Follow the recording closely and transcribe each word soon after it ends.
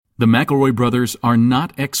The McElroy brothers are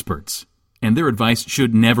not experts, and their advice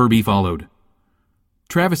should never be followed.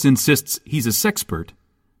 Travis insists he's a sexpert,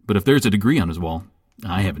 but if there's a degree on his wall,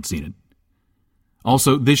 I haven't seen it.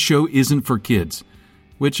 Also, this show isn't for kids,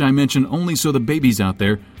 which I mention only so the babies out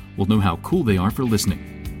there will know how cool they are for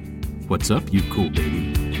listening. What's up, you cool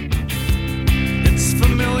baby? It's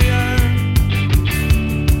familiar,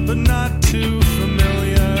 but not too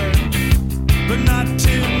familiar, but not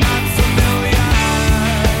too not familiar.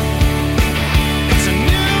 It's a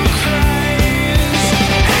new craze.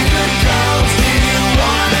 Hey, good girls, do you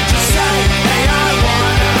wanna just say, hey, I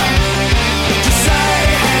wanna? Just say,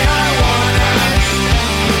 hey, I wanna.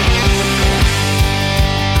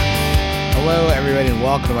 Hello, everybody, and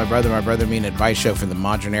welcome to My Brother, Me, and Advice Show for the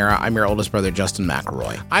Modern Era. I'm your oldest brother, Justin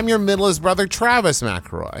McElroy. I'm your middlest brother, Travis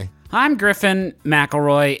McElroy. I'm Griffin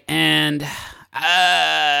McElroy, and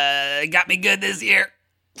it got me good this year.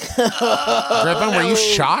 Griffin, were you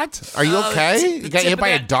shot? Are you okay? You got hit by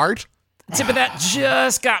a dart? The tip of that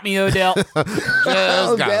just got me, Odell.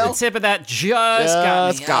 The tip of that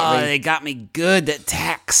just got me. They got me good. That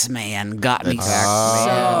Taxman got me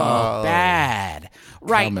so bad.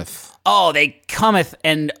 Right. Cameth. Oh, they cometh,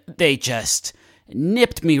 and they just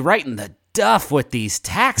nipped me right in the duff with these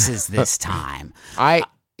taxes this time.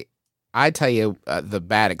 I tell you, the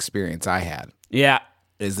bad experience I had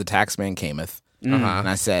is the Taxmen Cameth. And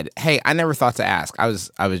I said, hey, I never thought to ask. I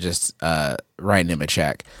was just writing him a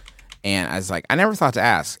check. And I was like, I never thought to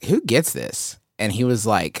ask, who gets this? And he was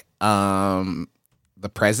like, the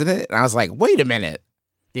president? And I was like, wait a minute.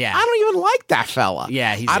 Yeah. I don't even like that fella.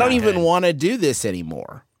 Yeah, he's I don't not even good. want to do this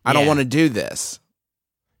anymore. I don't want to do this.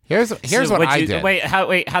 Here's So what I did.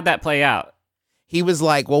 How'd that play out? He was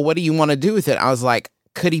like, well, what do you want to do with it? I was like,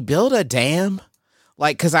 could he build a dam?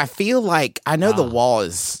 Like, because I feel like, I know the wall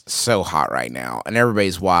is so hot right now and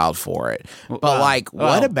everybody's wild for it. But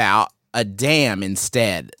what about a dam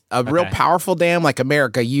instead? A real powerful dam like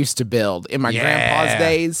America used to build in my grandpa's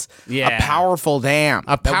days. Yeah. A powerful dam.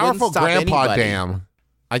 A powerful grandpa anybody. dam.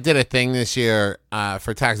 I did a thing this year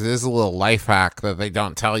for taxes. This is a little life hack that they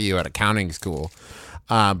don't tell you at accounting school.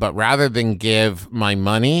 But rather than give my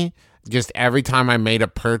money, just every time I made a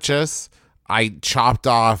purchase, I chopped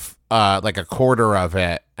off like a quarter of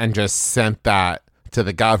it and just sent that to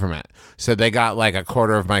the government. So they got like a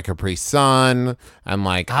quarter of my Capri Sun and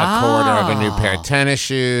like a quarter of a new pair of tennis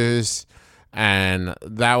shoes. And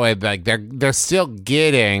that way, like they're still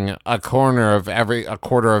getting a quarter of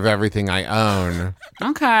everything I own.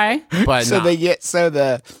 Okay. But So they get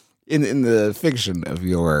in the fiction of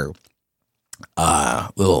your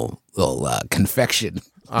little confection.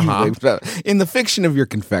 In the fiction of your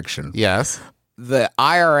confection, yes. the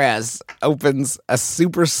IRS opens a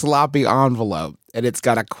super sloppy envelope and it's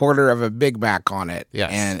got a quarter of a Big Mac on it.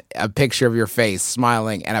 Yes. And a picture of your face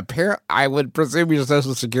smiling and I would presume your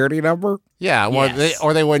social security number. Yeah, well, Yes.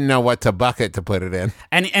 they wouldn't know what to bucket to put it in.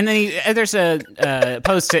 And then there's a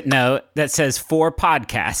post-it note that says 4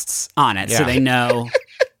 podcasts on it, so Yeah. they know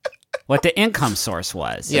what the income source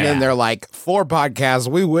was. And then they're like, 4 podcasts,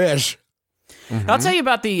 we wish. I'll tell you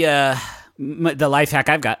about the life hack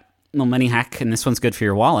I've got. Little money hack, and this one's good for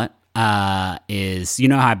your wallet. Is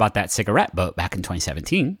how I bought that cigarette boat back in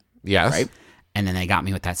 2017, Yes. Right. and then they got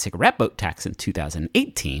me with that cigarette boat tax in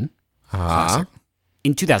 2018. Uh-huh.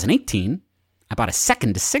 In 2018, I bought a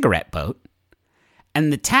second cigarette boat,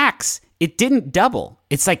 and the tax, it didn't double.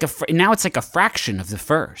 It's like now it's like a fraction of the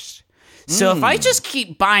first. So if I just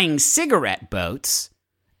keep buying cigarette boats,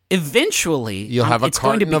 eventually You'll have a it's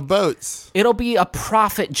going to carton be, of boats. It'll be a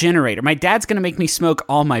profit generator. My dad's going to make me smoke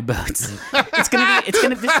all my boats. This is going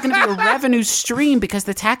to be a revenue stream because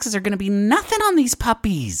the taxes are going to be nothing on these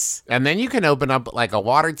puppies. And then you can open up like a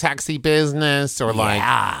water taxi business or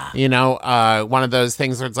one of those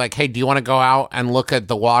things where it's like, hey, do you want to go out and look at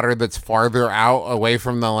the water that's farther out away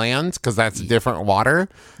from the land? Because that's different water.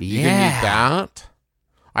 You can use that.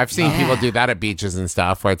 I've seen people do that at beaches and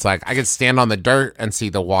stuff where it's like I could stand on the dirt and see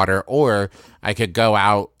the water, or I could go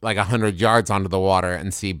out like 100 yards onto the water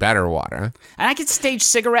and see better water. And I could stage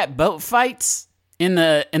cigarette boat fights in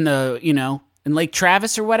Lake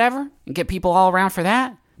Travis or whatever and get people all around for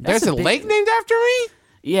that. There's a lake named after me?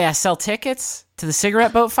 Yeah, sell tickets to the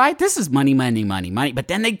cigarette boat fight. This is money. But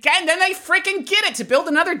then they freaking get it to build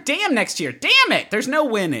another dam next year. Damn it. There's no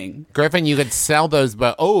winning. Griffin, you could sell those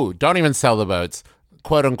boats. Oh, don't even sell the boats.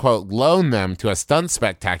 Quote unquote, loan them to a stunt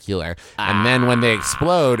spectacular. And then when they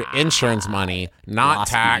explode, insurance money, not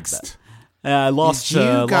Lost taxed. I lost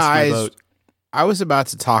You guys, I was about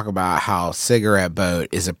to talk about how cigarette boat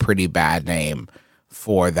is a pretty bad name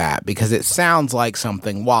for that because it sounds like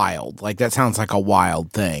something wild. Like that sounds like a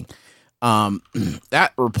wild thing.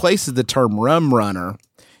 That replaces the term rum runner.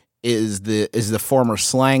 Is the former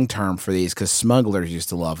slang term for these because smugglers used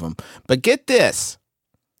to love them. But get this.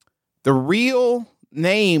 The real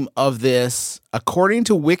name of this, according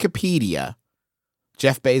to Wikipedia,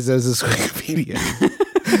 Jeff Bezos' Wikipedia.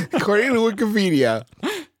 According to Wikipedia,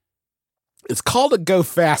 it's called a go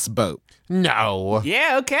fast boat. No.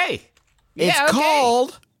 Yeah, okay. It's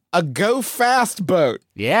called a go fast boat.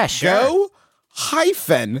 Yeah, sure. Go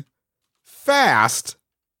fast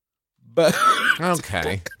boat.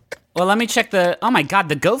 Okay. Well, let me check oh my God,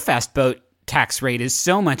 the Go Fast boat tax rate is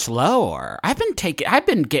so much lower. I've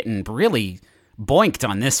been getting really boinked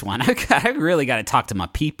on this one. I really got to talk to my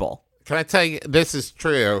people. Can I tell you, this is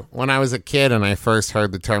true. When I was a kid and I first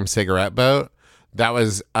heard the term cigarette boat, that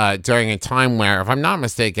was during a time where, if I'm not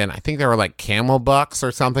mistaken, I think there were like Camel Bucks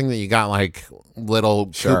or something that you got like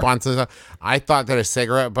little coupons and stuff. I thought that a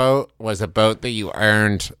cigarette boat was a boat that you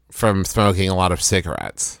earned from smoking a lot of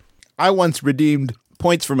cigarettes. I once redeemed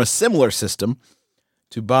points from a similar system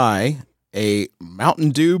to buy a Mountain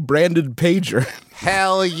Dew branded pager.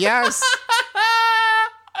 Hell yes.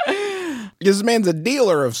 This man's a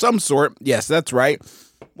dealer of some sort. Yes, that's right.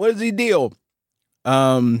 What does he deal?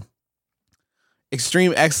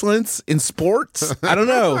 Extreme excellence in sports? I don't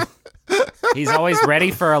know. He's always ready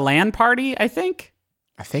for a LAN party, I think.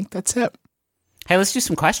 I think that's it. Hey, let's do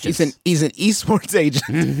some questions. He's an esports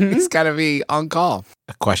agent. He's got to be on call.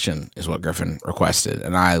 A question is what Griffin requested,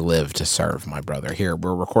 and I live to serve my brother. Here,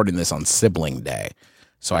 we're recording this on sibling day,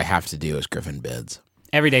 so I have to do as Griffin bids.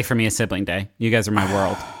 Every day for me is sibling day. You guys are my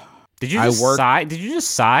world. Did you just sigh? Did you just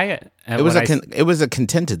sigh? It was a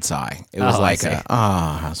contented sigh. It was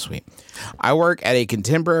how sweet. I work at a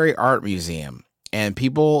contemporary art museum, and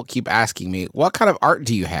people keep asking me, what kind of art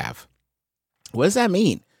do you have? What does that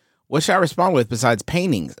mean? What should I respond with besides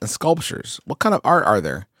paintings and sculptures? What kind of art are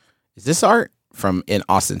there? Is this art? From in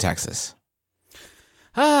Austin, Texas.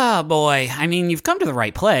 Oh, boy. I mean, you've come to the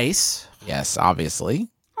right place. Yes, obviously.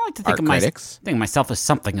 I like to think of myself as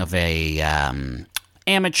something of a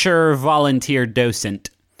amateur volunteer docent.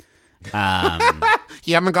 You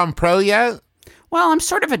haven't gone pro yet? Well, I'm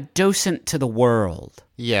sort of a docent to the world.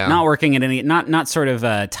 Yeah. Not working at not sort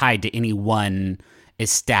of tied to any one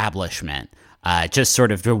establishment. Just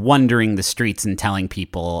sort of wandering the streets and telling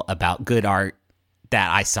people about good art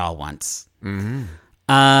that I saw once.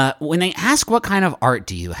 Mm-hmm. When they ask what kind of art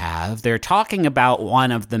do you have, they're talking about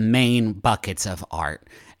one of the main buckets of art,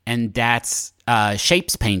 and that's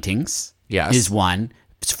shapes paintings. Yes, is one.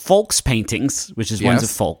 Folks paintings, which is ones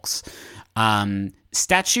of folks.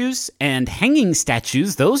 Statues and hanging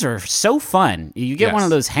statues, those are so fun. You get one of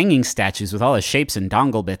those hanging statues with all the shapes and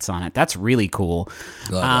dongle bits on it. That's really cool.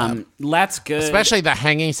 That's good. Especially the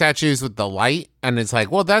hanging statues with the light. And it's like,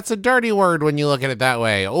 well, that's a dirty word when you look at it that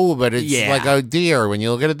way. Oh, but it's like a deer when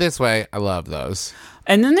you look at it this way. I love those.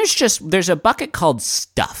 And then there's a bucket called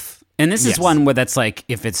stuff. And this is one where that's like,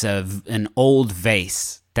 if it's an old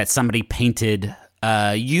vase that somebody painted,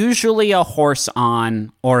 usually a horse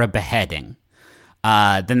on or a beheading.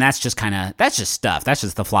 Then that's just stuff. That's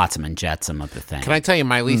just the flotsam and jetsam of the thing. Can I tell you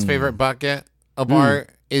my least favorite bucket of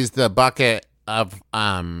art is the bucket of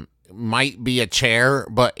might be a chair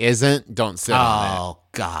but isn't. Don't sit on it. Oh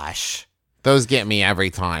gosh, those get me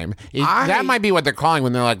every time. That might be what they're calling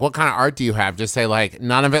when they're like, "What kind of art do you have?" Just say like,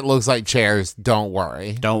 "None of it looks like chairs." Don't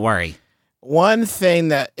worry. Don't worry. One thing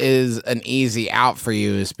that is an easy out for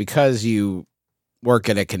you is because you work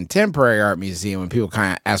at a contemporary art museum, when people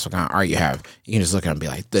kind of ask what kind of art you have, you can just look at them and be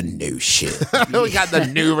like, the new shit. We got the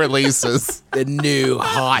new releases. The new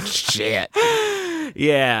hot shit.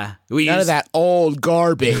 Yeah. None of that old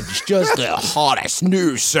garbage, just the hottest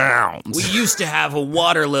new sounds. We used to have a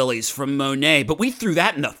water lilies from Monet, but we threw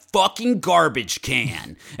that in the fucking garbage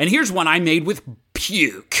can. And here's one I made with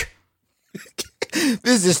puke.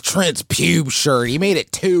 This is Trent's pube shirt. He made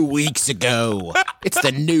it 2 weeks ago. It's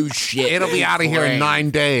the new shit. It'll be out of here in 9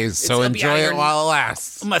 days, so enjoy it while it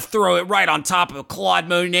lasts. I'm going to throw it right on top of Claude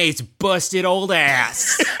Monet's busted old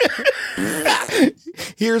ass.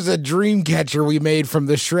 Here's a dream catcher we made from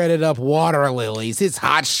the shredded up water lilies. It's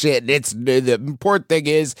hot shit, and it's new. The important thing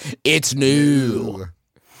is, it's new.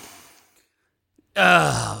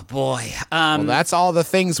 Oh, boy. Well, that's all the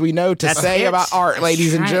things we know to say about art,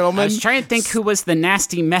 ladies and gentlemen. I was trying to think who was the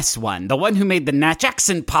nasty mess one. The one who made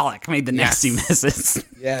Jackson Pollock made the nasty messes.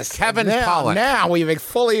 Yes. Kevin Pollock. Now we've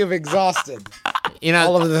fully exhausted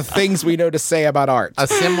all of the things we know to say about art. A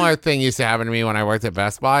similar thing used to happen to me when I worked at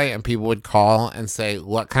Best Buy, and people would call and say,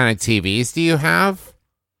 what kind of TVs do you have?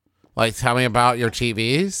 Like, tell me about your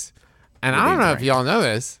TVs. And I don't know if y'all know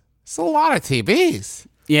this. It's a lot of TVs.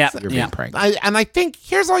 Yeah, You're being pranked. I think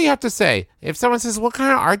here's all you have to say. If someone says, "What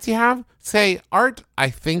kind of art do you have?" Say, "Art I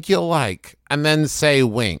think you'll like," and then say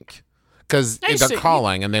wink, because they're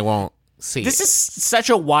calling and they won't see. This is such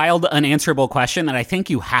a wild, unanswerable question that I think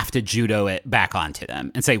you have to judo it back onto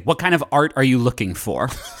them and say, "What kind of art are you looking for?"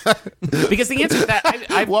 Because the answer to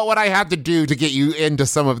that, what would I have to do to get you into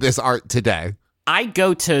some of this art today? I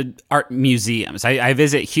go to art museums. I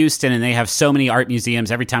visit Houston, and they have so many art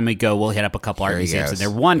museums. Every time we go, we'll hit up a couple art museums, and they're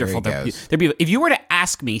wonderful. They're beautiful. If you were to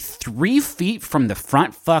ask me 3 feet from the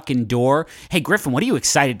front fucking door, "Hey, Griffin, what are you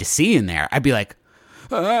excited to see in there?" I'd be like,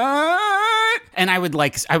 and I would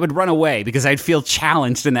run away because I'd feel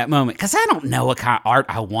challenged in that moment because I don't know what kind of art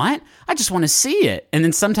I want. I just want to see it. And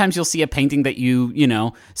then sometimes you'll see a painting that you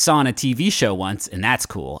saw on a TV show once, and that's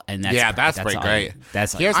cool. And that's pretty great.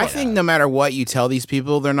 I think no matter what you tell these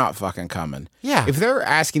people, they're not fucking coming. Yeah. If they're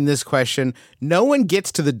asking this question, no one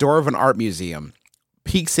gets to the door of an art museum,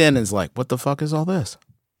 peeks in, and is like, "What the fuck is all this?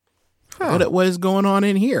 What is going on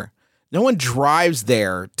in here?" No one drives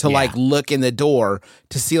there to like look in the door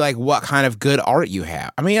to see like what kind of good art you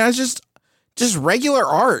have. I mean, it's just regular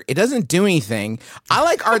art. It doesn't do anything. I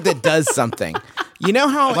like art that does something. You know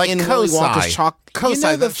how like in Willy Wonka's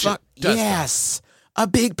Kosai, yes, a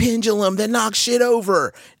big pendulum that knocks shit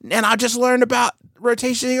over. And I just learned about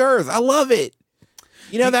rotation of the earth. I love it.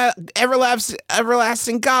 You know that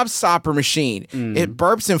everlasting gobstopper machine. It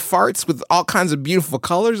burps and farts with all kinds of beautiful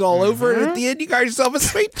colors all over it. And at the end, you got yourself a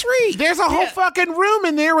sweet treat. There's a whole fucking room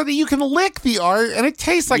in there where you can lick the art, and it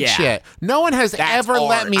tastes like shit. No one has ever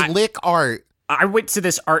let me lick art. I went to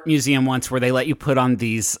this art museum once where they let you put on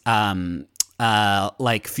these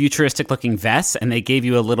like futuristic looking vests, and they gave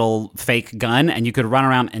you a little fake gun, and you could run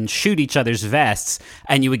around and shoot each other's vests,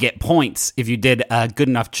 and you would get points if you did a good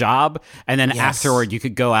enough job. And then afterward you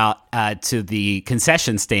could go out to the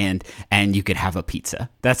concession stand and you could have a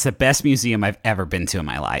pizza. That's the best museum I've ever been to in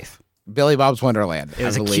my life. Billy Bob's Wonderland. It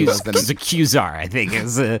was a Qzar, I think. It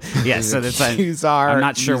was so that's Qzar. I'm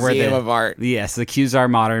not sure where Museum of Art. Yes, the Qzar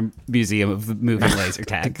Modern Museum of Moving Laser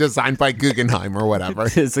Tag, designed by Guggenheim or whatever.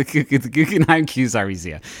 It's the Guggenheim Qzar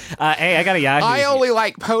Museum. Hey, I got a Yahoo. I only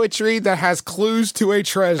like poetry that has clues to a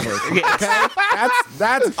treasure. Okay,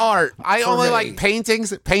 that's art. I only like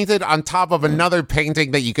paintings painted on top of another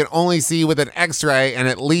painting that you can only see with an X-ray, and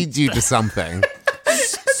it leads you to something.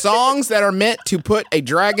 Songs that are meant to put a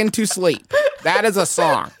dragon to sleep. That is a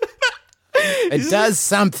song. It does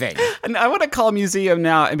something. And I want to call a museum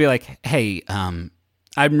now and be like, "Hey, I'm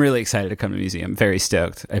really excited to come to a museum. Very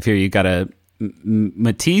stoked. I hear you got a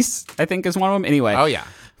Matisse, I think is one of them. Anyway. Oh, yeah.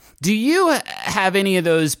 Do you have any of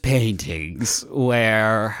those paintings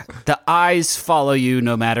where the eyes follow you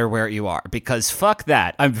no matter where you are? Because fuck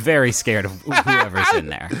that. I'm very scared of whoever's in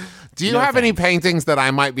there. Do you have any paintings that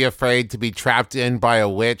I might be afraid to be trapped in by a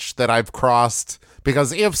witch that I've crossed?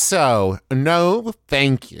 Because if so, no,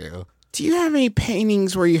 thank you. Do you have any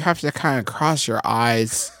paintings where you have to kind of cross your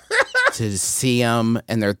eyes to see them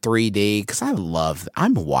and they're 3D? Because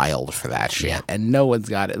I'm wild for that shit, and no one's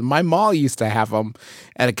got it. My mall used to have them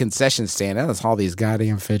at a concession stand. That was all these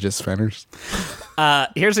goddamn fidget spinners.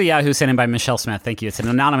 Here's a Yahoo sent in by Michelle Smith. Thank you. It's an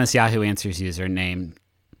anonymous Yahoo Answers username.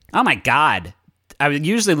 Oh my God. I would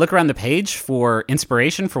usually look around the page for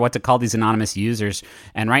inspiration for what to call these anonymous users.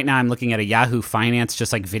 And right now I'm looking at a Yahoo Finance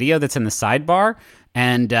just like video that's in the sidebar.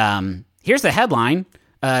 And here's the headline.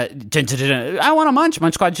 I want a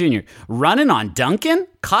Munch Squad Jr. Running on Dunkin',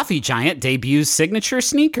 coffee giant debuts signature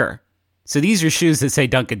sneaker. So these are shoes that say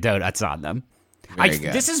Dunkin' Donuts on them.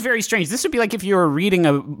 This is very strange. This would be like if you were reading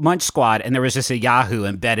a Munch Squad and there was just a Yahoo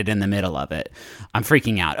embedded in the middle of it. I'm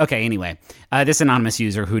freaking out. Okay, anyway. This anonymous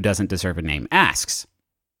user who doesn't deserve a name asks,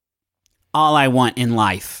 all I want in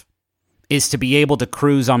life is to be able to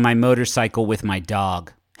cruise on my motorcycle with my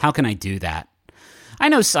dog. How can I do that? I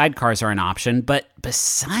know sidecars are an option, but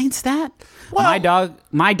besides that,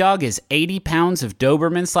 my dog is 80 pounds of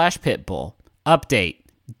Doberman/Pitbull. Update.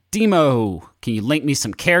 Demo, can you link me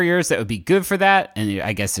some carriers that would be good for that? And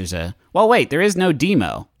I guess there's there is no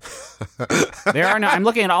Demo. I'm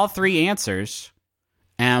looking at all 3 answers.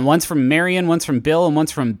 And one's from Marion, one's from Bill, and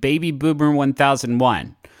one's from Baby Boomer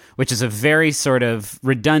 1001, which is a very sort of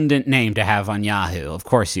redundant name to have on Yahoo. Of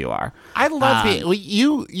course you are. I love it.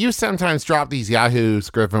 You sometimes drop these Yahoos,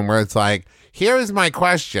 Griffin, where it's like, here is my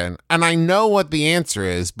question, and I know what the answer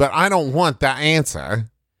is, but I don't want that answer.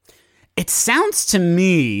 It sounds to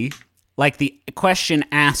me like the question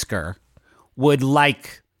asker would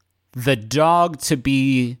like the dog to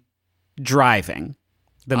be driving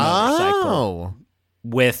the motorcycle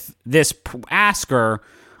with this asker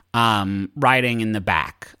riding in the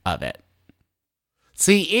back of it.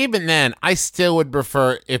 See, even then, I still would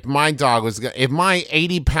prefer if my dog was, if my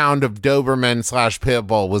 80-pound of Doberman / pit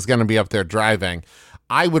bull was going to be up there driving,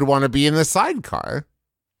 I would want to be in the sidecar.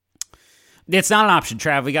 It's not an option,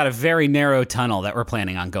 Trav. We got a very narrow tunnel that we're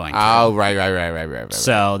planning on going through. Oh, right.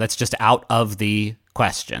 So that's just out of the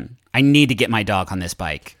question. I need to get my dog on this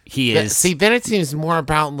bike. He is. See, then it seems more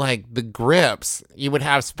about like the grips. You would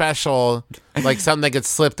have special, like something they could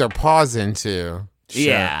slip their paws into. Sure.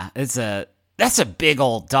 Yeah, that's a big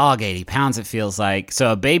old dog, 80 pounds it feels like.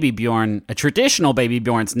 So a traditional baby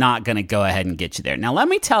Bjorn's not going to go ahead and get you there. Now let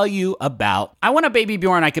me tell you about, I want a baby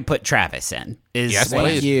Bjorn I could put Travis in. Yes,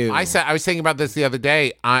 Thank you. I was thinking about this the other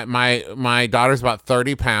day. My daughter's about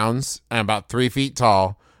 30 pounds and about 3 feet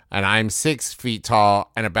tall, and I'm 6 feet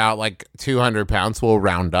tall and about like 200 pounds. We'll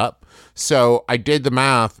round up. So I did the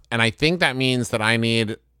math, and I think that means that I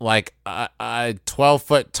need like a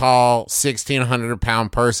 12-foot tall,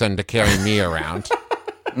 1,600-pound person to carry me around.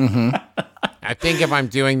 Mm-hmm. I think if I'm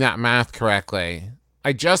doing that math correctly,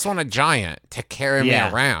 I just want a giant to carry me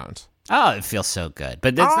around. Oh, it feels so good.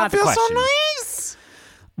 But that's not the question. It feels so nice.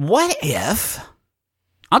 What if...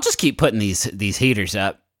 I'll just keep putting these heaters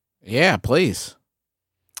up. Yeah, please.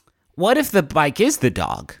 What if the bike is the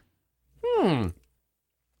dog? Okay.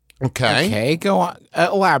 Okay, go on.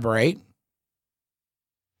 Elaborate.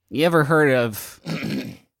 You ever heard of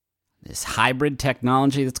this hybrid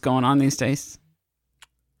technology that's going on these days?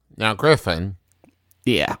 Now, Griffin,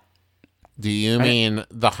 Yeah. do you mean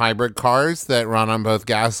the hybrid cars that run on both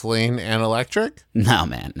gasoline and electric? No,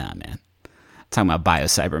 man. Talking about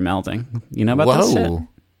biocyber melding. You know about this shit? Whoa.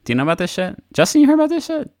 Do you know about this shit? Justin, you heard about this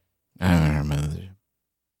shit? I don't remember.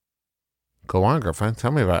 Go on, Griffin.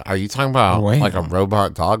 Tell me about it. Are you talking about Oh, wait. like a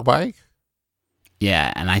robot dog bike?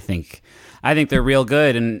 Yeah, and I think they're real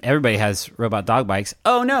good, and everybody has robot dog bikes.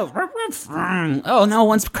 Oh no! Oh no!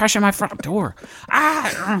 One's crashing my front door.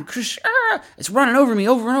 It's running over me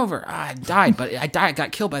over and over. I died, but I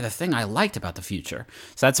got killed by the thing I liked about the future.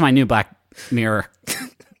 So that's my new Black Mirror.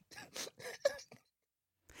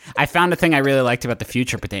 I found a thing I really liked about the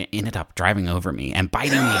future, but they ended up driving over me and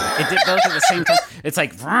biting me. It did both at the same time. It's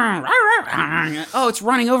like, oh, it's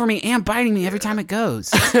running over me and biting me every time it goes.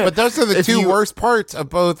 But those are the two worst parts of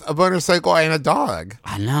both a motorcycle and a dog.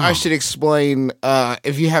 I know. I should explain,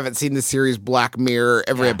 if you haven't seen the series Black Mirror,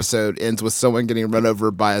 every episode ends with someone getting run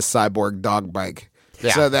over by a cyborg dog bike.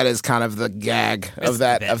 Yeah. So that is kind of the gag of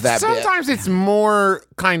that bit. Sometimes it's more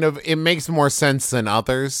kind of, it makes more sense than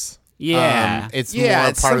others. Yeah. It's more part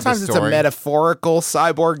of the sometimes it's a story. metaphorical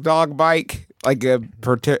cyborg dog bike, like a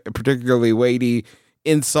particularly weighty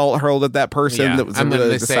insult hurled at that person that was and then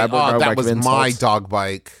really they the say, cyborg dog that bike was of my insults. dog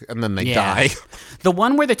bike, and then they Yeah. die. The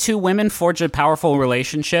one where the two women forge a powerful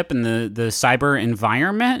relationship in the cyber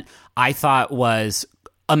environment, I thought was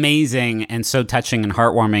amazing and so touching and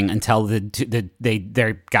heartwarming until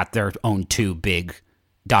they got their own two big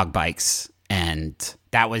dog bikes, and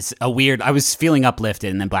that was a weird. I was feeling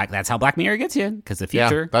uplifted, and then that's how Black Mirror gets you, because the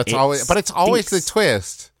future. That's always, but it's always the stinks.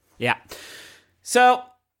 twist. Yeah. So,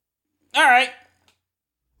 all right,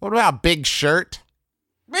 What about big shirt?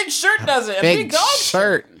 big shirt does it. A Big dog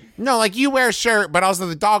shirt. No, like you wear a shirt, but also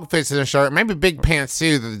the dog fits in a shirt. Maybe big pants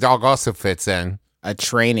too that the dog also fits in. A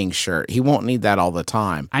training shirt. He won't need that all the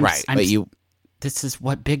time. This is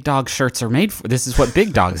what big dog shirts are made for. This is what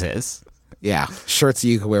big dogs is. Yeah, shirts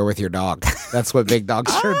you can wear with your dog. That's what big dog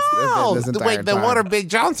shirts. Oh, this entire wait, then time. what are Big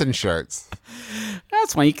Johnson shirts?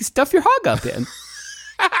 That's why you can stuff your hog up in.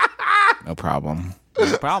 No problem.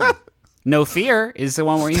 No problem. No fear is the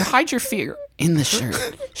one where you hide your fear in the shirt.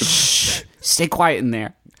 Shh. Stay quiet in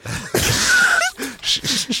there.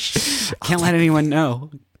 Can't let anyone know.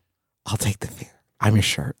 I'll take the fear. I'm your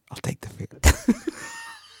shirt. I'll take the fear.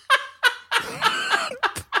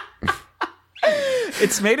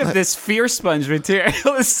 It's made of this fear sponge material.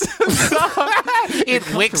 It's so soft.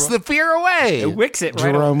 It wicks the fear away. It wicks it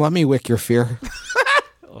right Jerome, let me wick your fear.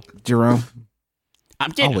 Jerome, I'm I'll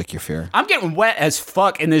getting, wick your fear. I'm getting wet as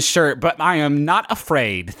fuck in this shirt, but I am not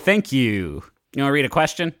afraid. Thank you. You want to read a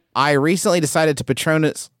question? I recently decided to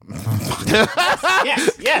Patronus.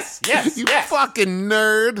 Yes. You fucking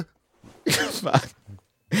nerd.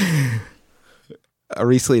 I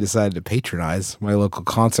recently decided to patronize my local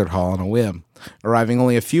concert hall on a whim, arriving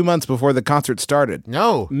only a few months before the concert started.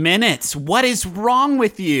 No. Minutes. What is wrong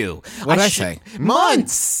with you? What did I say?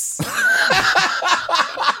 Months.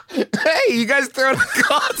 Hey, you guys throwing a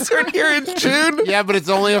concert here in June? Yeah, but it's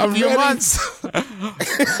only a few ready. months.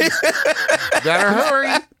 Better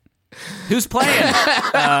hurry. Who's playing?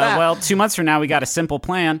 Well, 2 months from now, we got a simple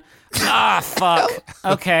plan. Ah, fuck.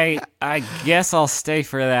 Okay, I guess I'll stay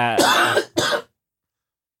for that.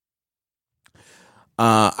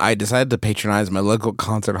 I decided to patronize my local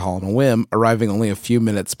concert hall on a whim, arriving only a few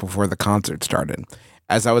minutes before the concert started.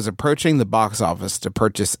 As I was approaching the box office to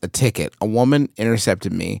purchase a ticket, a woman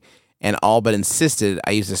intercepted me and all but insisted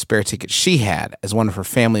I use a spare ticket she had as one of her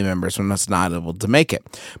family members when I was not able to make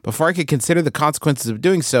it. Before I could consider the consequences of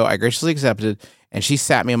doing so, I graciously accepted, and she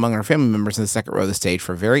sat me among her family members in the second row of the stage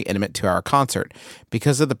for a very intimate 2-hour concert.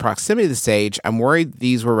 Because of the proximity of the stage, I'm worried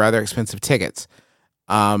these were rather expensive tickets.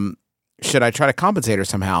 Should I try to compensate her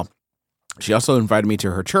somehow? She also invited me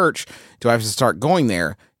to her church. Do I have to start going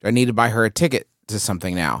there? Do I need to buy her a ticket to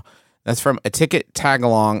something now? That's from a ticket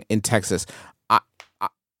tag-along in Texas.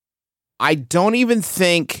 I don't even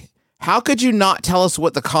think... How could you not tell us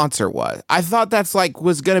what the concert was? I thought that's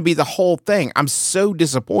was going to be the whole thing. I'm so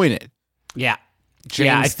disappointed. Yeah.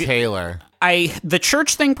 James Taylor. The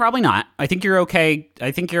church thing, probably not. I think you're okay.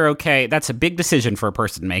 That's a big decision for a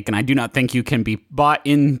person to make, and I do not think you can be bought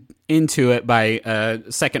into it by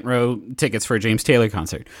second row tickets for a James Taylor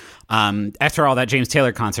concert. After all, that James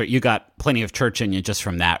Taylor concert, you got plenty of church in you just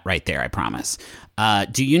from that right there, I promise.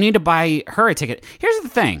 Do you need to buy her a ticket? Here's the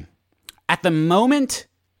thing. At the moment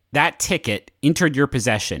that ticket entered your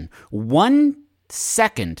possession, 1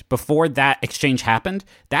 second before that exchange happened,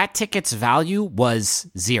 that ticket's value was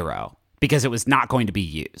 0 because it was not going to be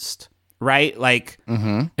used, right?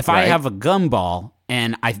 If I have a gumball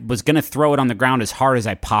and I was going to throw it on the ground as hard as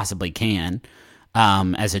I possibly can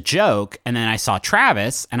as a joke, and then I saw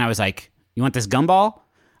Travis and I was like, you want this gumball?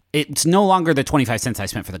 It's no longer the 25 cents I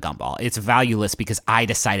spent for the gumball. It's valueless because I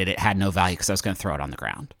decided it had no value because I was going to throw it on the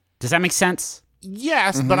ground. Does that make sense?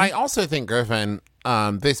 Yes, but I also think, Griffin,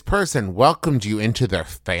 this person welcomed you into their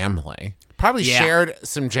family. Probably shared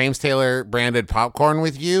some James Taylor branded popcorn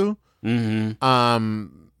with you. Fire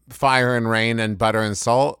and rain and butter and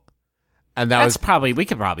salt. And we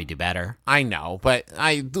could probably do better. I know, but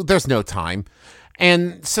there's no time.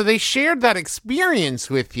 And so they shared that experience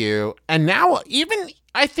with you. And now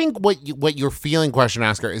I think what you're feeling, question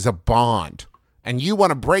asker, is a bond. And you want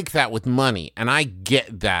to break that with money. And I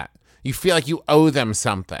get that. You feel like you owe them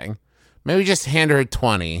something. Maybe just hand her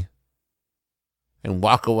 20 and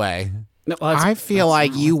walk away. No, I feel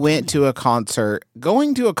like you went to a concert.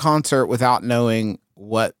 Going to a concert without knowing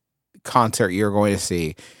what concert you're going to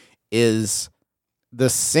see is the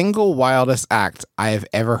single wildest act I have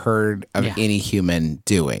ever heard of any human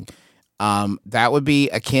doing. That would be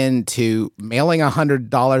akin to mailing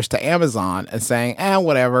 $100 to Amazon and saying,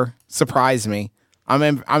 whatever, surprise me.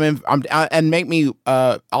 And make me.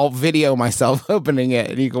 I'll video myself opening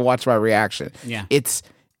it, and you can watch my reaction. Yeah, it's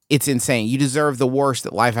insane. You deserve the worst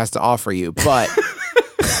that life has to offer you, but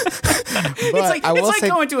it's like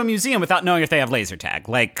going to a museum without knowing if they have laser tag.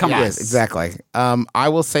 Come on, exactly. I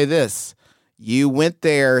will say this: you went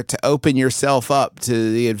there to open yourself up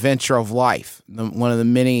to the adventure of life, one of the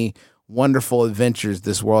many wonderful adventures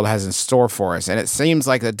this world has in store for us, and it seems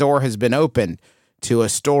like the door has been opened to a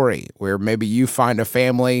story where maybe you find a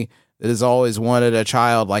family that has always wanted a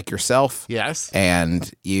child like yourself. Yes. And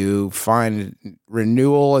you find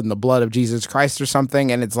renewal in the blood of Jesus Christ or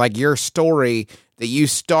something. And it's like your story that you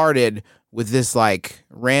started with this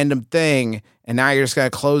random thing. And now you're just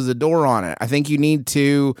going to close the door on it. I think you need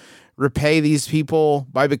to repay these people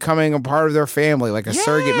by becoming a part of their family, like a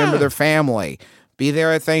surrogate member of their family. Be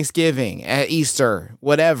there at Thanksgiving, at Easter,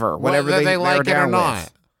 whatever they like it or not.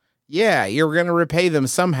 With. Yeah, you're going to repay them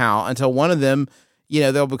somehow until one of them,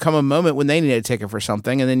 there'll become a moment when they need a ticket for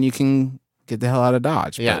something, and then you can get the hell out of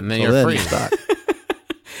Dodge. Yeah, and then you're free.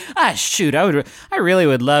 Shoot, I really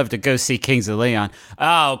would love to go see Kings of Leon.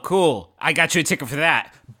 Oh, cool. I got you a ticket for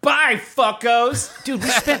that. Bye, fuckos. Dude, we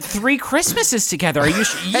spent 3 Christmases together. Are you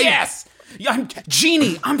Yes!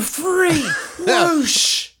 Genie, I'm free.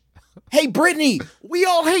 Whoosh. Hey, Brittany, we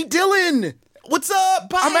all hate Dylan. What's up?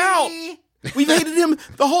 Bye. I'm out. We've hated him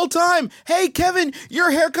the whole time. Hey, Kevin, your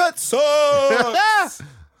haircut sucks.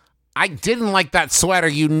 I didn't like that sweater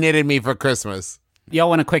you knitted me for Christmas. Y'all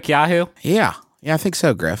want a quick Yahoo? Yeah, I think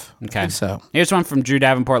so, Griff. Okay. I think so. Here's one from Drew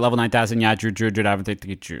Davenport, level 9000. Yeah, Drew Davenport.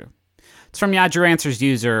 Drew. It's from Yeah, Drew Answers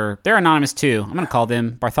user. They're anonymous too. I'm going to call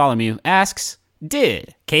them Bartholomew. Asks,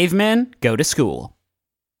 did cavemen go to school?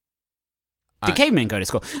 Did cavemen go to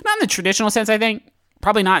school? Not in the traditional sense, I think.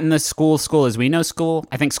 Probably not in the school as we know school.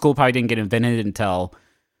 I think school probably didn't get invented until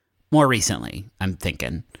more recently, I'm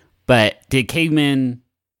thinking. But did cavemen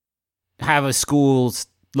have a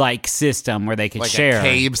school-like system where they could share? A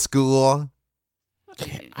cave school?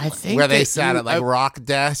 I think where they sat at rock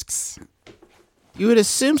desks? You would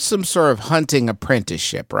assume some sort of hunting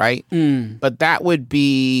apprenticeship, right? But that would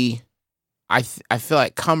be, I feel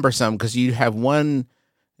like cumbersome because you'd have one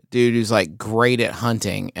dude who's like great at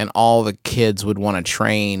hunting, and all the kids would want to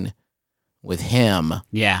train with him.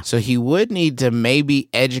 Yeah. So he would need to maybe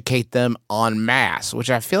educate them en masse, which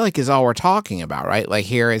I feel like is all we're talking about, right? Like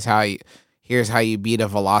here's how you beat a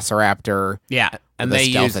velociraptor. Yeah. And with a they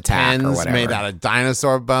stealth use attack or pens whatever. made out of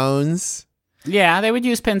dinosaur bones. Yeah, they would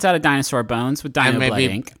use pins out of dinosaur bones with dino And blood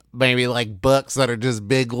ink. maybe like books that are just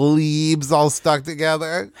big leaves all stuck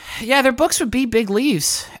together. Yeah, their books would be big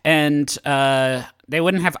leaves, and they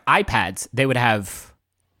wouldn't have iPads. They would have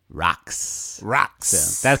rocks. Rocks.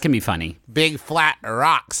 So that can be funny. Big flat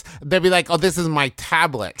rocks. They'd be like, oh, this is my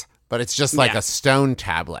tablet. But it's just like Yeah. a stone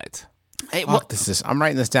tablet. Hey, Fuck, I'm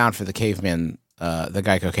writing this down for the caveman, the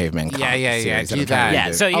Geico caveman. Yeah, series do I'm trying that. to Yeah,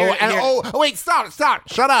 do. so you're, Wait, stop,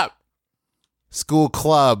 shut up. School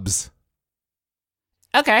clubs.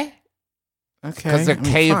 okay. Okay, Because they're I mean,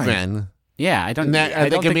 fine. cavemen. Yeah, I don't. And I they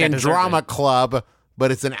don't can think be that in deserves drama club,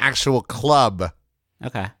 but it's an actual club. it.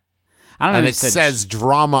 Okay. I don't know. And if it says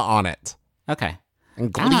drama on it. Okay.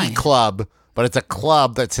 And I don't Glee know. Club, but it's a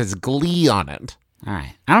club that says Glee on it. All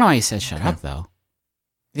right. I don't know why you said shut up though.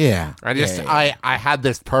 Yeah, I had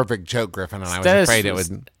this perfect joke, Griffin, and I was That is- afraid it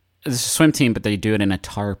would. It's a swim team, but they do it in a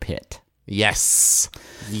tar pit. Yes.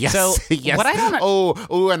 Yes. So, yes. what I don't-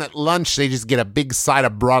 Oh, and at lunch they just get a big side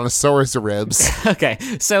of brontosaurus ribs Okay.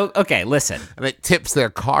 So, okay, listen. and it tips their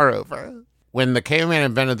car over. When the caveman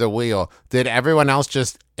invented the wheel, did everyone else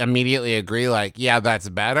just immediately agree, like, yeah, that's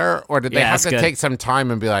better? Or did they Yeah, have that's to good. take some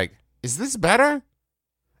time and be like, is this better?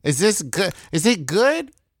 Is this good? Is it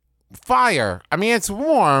good? Fire. I mean, it's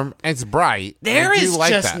warm, it's bright. There I do is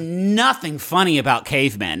like just that. nothing funny about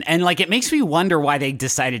cavemen. And, like, it makes me wonder why they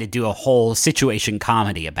decided to do a whole situation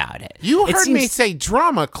comedy about it. You It heard me seems- say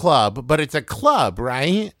drama club, but it's a club,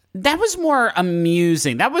 right? That was more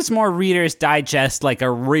amusing. That was more Reader's Digest, like a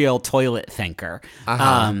real toilet thinker.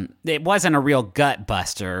 It wasn't a real gut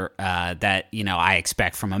buster that, I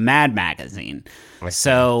expect from a Mad magazine.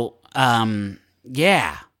 So,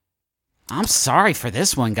 yeah. I'm sorry for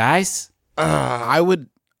this one, guys. I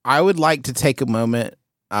would like to take a moment.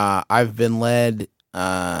 I've been led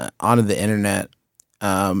onto the internet,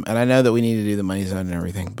 and I know that we need to do the money zone and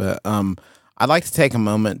everything, but I'd like to take a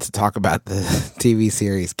moment to talk about the TV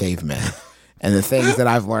series Cavemen and the things that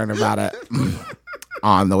I've learned about it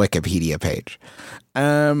on the Wikipedia page.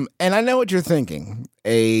 And I know what you're thinking: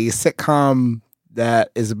 a sitcom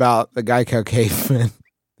that is about the Geico cavemen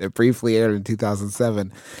that briefly aired in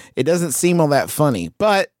 2007. It doesn't seem all that funny,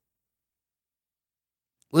 but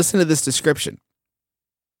listen to this description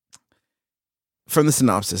from the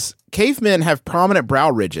synopsis. Cavemen have prominent brow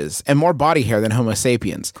ridges and more body hair than Homo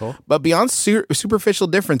sapiens. Cool. But beyond superficial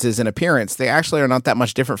differences in appearance, they actually are not that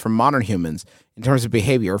much different from modern humans in terms of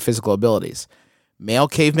behavior or physical abilities. Male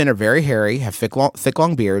cavemen are very hairy, have thick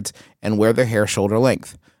long beards, and wear their hair shoulder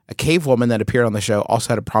length. A cave woman that appeared on the show also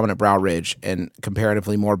had a prominent brow ridge and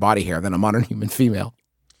comparatively more body hair than a modern human female.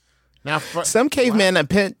 Now, Some cavemen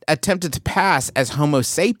attempted to pass as Homo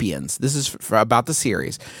sapiens. This is about the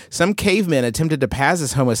series. Some cavemen attempted to pass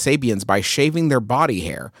as Homo sapiens by shaving their body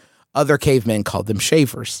hair. Other cavemen called them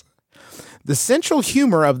shavers. The central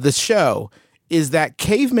humor of the show is that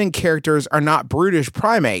cavemen characters are not brutish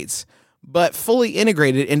primates, but fully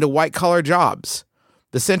integrated into white-collar jobs.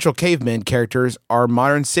 The central cavemen characters are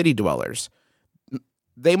modern city dwellers.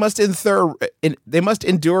 They must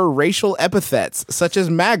endure racial epithets such as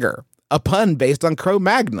magger, a pun based on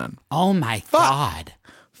Cro-Magnon. Oh, my God.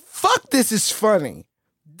 Fuck, this is funny.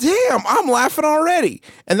 Damn, I'm laughing already.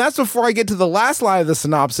 And that's before I get to the last line of the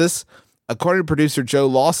synopsis. According to producer Joe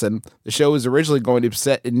Lawson, the show was originally going to be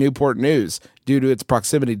set in Newport News due to its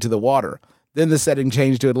proximity to the water. Then the setting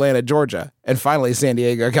changed to Atlanta, Georgia, and finally San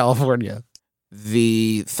Diego, California.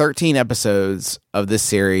 The 13 episodes of this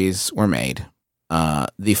series were made.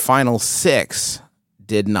 The final 6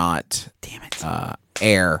 did not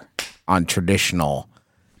air on traditional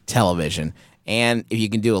television. And if you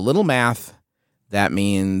can do a little math, that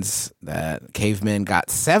means that Cavemen got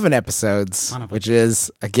 7 episodes, which is,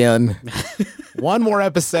 again, one more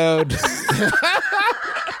episode.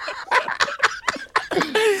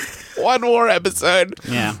 One more episode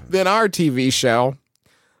than our TV show.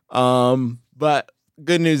 But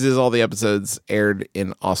good news is all the episodes aired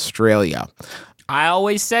in Australia. I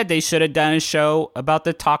always said they should have done a show about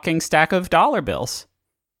the talking stack of dollar bills.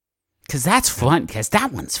 Because that's fun, because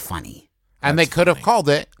that one's funny. And they could have called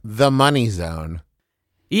it The Money Zone.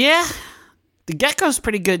 Yeah. The Gecko's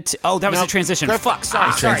pretty good, too. Oh, that was a transition. Fuck,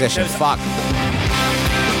 sorry. Transition. Fuck.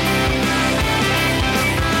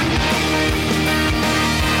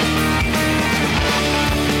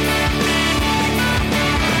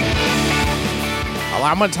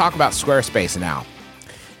 I'm going to talk about Squarespace now.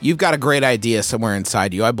 You've got a great idea somewhere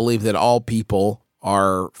inside you. I believe that all people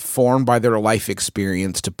are formed by their life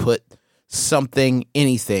experience to put something,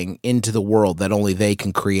 anything into the world that only they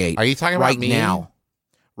can create. Are you talking right about me? now?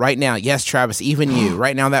 Right now, yes, Travis, even you.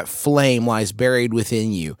 Right now, that flame lies buried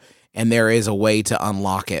within you, and there is a way to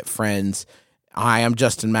unlock it, friends. I am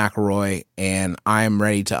Justin McElroy, and I am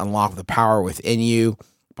ready to unlock the power within you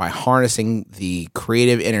by harnessing the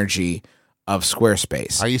creative energy of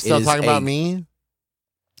Squarespace. Are you still talking about me?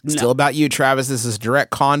 Still about you, Travis. This is direct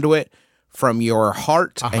conduit from your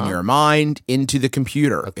heart and your mind into the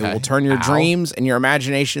computer. Okay. It will turn your dreams and your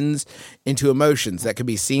imaginations into emotions that can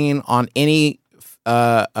be seen on any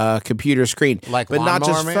computer screen, Like but not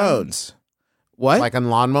just Lawnmower Man? phones. What? Like on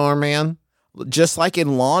Lawnmower Man? Just like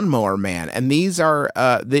in Lawnmower Man. And these are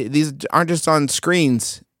these aren't just on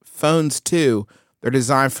screens, phones too. They're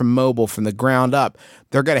designed from mobile from the ground up.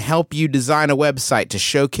 They're going to help you design a website to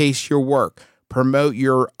showcase your work, promote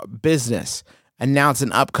your business, announce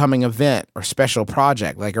an upcoming event or special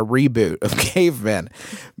project like a reboot of Cavemen.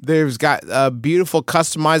 There's got beautiful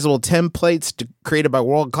customizable templates created by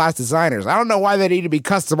world-class designers. I don't know why they need to be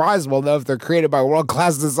customizable, though, if they're created by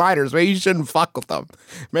world-class designers. Maybe you shouldn't fuck with them.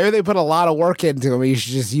 Maybe they put a lot of work into them. You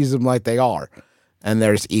should just use them like they are. And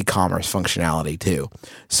there's e-commerce functionality, too.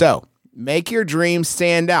 So make your dreams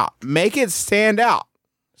stand out. Make it stand out.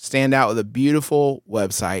 Stand out with a beautiful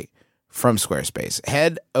website from Squarespace.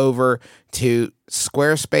 Head over to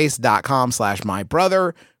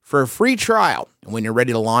squarespace.com/mybrother for a free trial. And when you're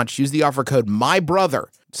ready to launch, use the offer code MYBROTHER.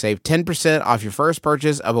 Save 10% off your first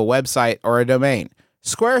purchase of a website or a domain.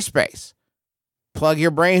 Squarespace. Plug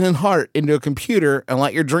your brain and heart into a computer and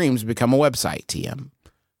let your dreams become a website, TM.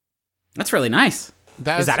 That's really nice.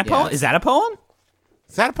 Is that a poem? Is that a poem?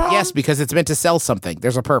 Is that a poem? Yes, because it's meant to sell something.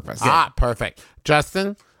 There's a purpose. Ah, perfect.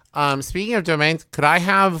 Justin, speaking of domains, could I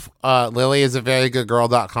have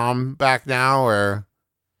lilyisaverigoodgirl.com back now, or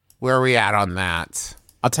where are we at on that?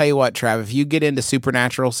 I'll tell you what, Trav, if you get into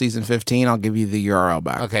Supernatural season 15, I'll give you the URL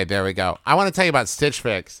back. Okay, there we go. I want to tell you about Stitch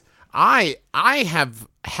Fix. I have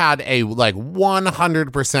had a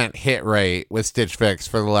 100% hit rate with Stitch Fix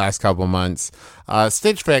for the last couple months.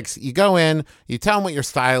 Stitch Fix, you go in, you tell them what your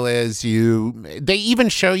style is. They even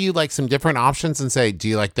show you some different options and say, do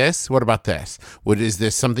you like this? What about this? Is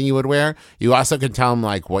this something you would wear? You also can tell them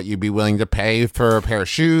what you'd be willing to pay for a pair of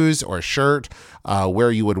shoes or a shirt,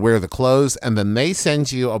 where you would wear the clothes. And then they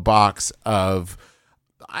send you a box of,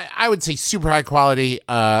 I would say, super high quality,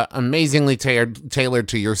 amazingly tailored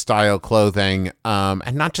to your style clothing,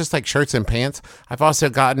 and not just shirts and pants. I've also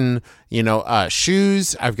gotten,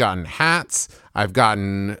 shoes. I've gotten hats. I've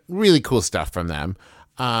gotten really cool stuff from them.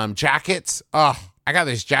 Jackets. Oh, I got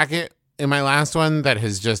this jacket in my last one that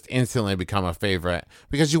has just instantly become a favorite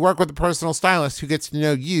because you work with a personal stylist who gets to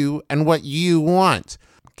know you and what you want.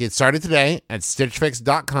 Get started today at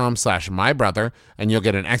stitchfix.com/mybrother, and you'll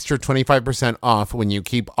get an extra 25% off when you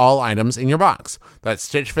keep all items in your box. That's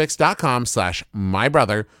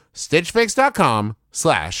stitchfix.com/mybrother,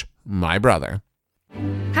 stitchfix.com/mybrother.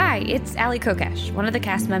 Hi, it's Ali Kokesh, one of the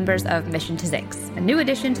cast members of Mission to Zix, a new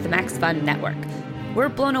addition to the Max Fun network. We're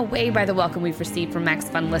blown away by the welcome we've received from Max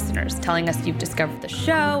Fun listeners, telling us you've discovered the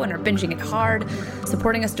show and are binging it hard,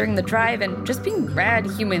 supporting us during the drive, and just being rad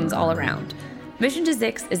humans all around. Mission to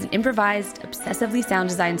Zix is an improvised, obsessively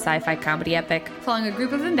sound-designed sci-fi comedy epic following a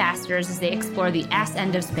group of ambassadors as they explore the ass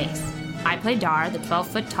end of space. I play Dar, the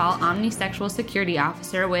 12-foot-tall omnisexual security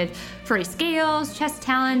officer with furry scales, chest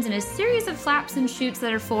talons, and a series of flaps and shoots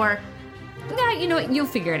that are for... you know what, you'll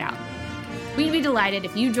figure it out. We'd be delighted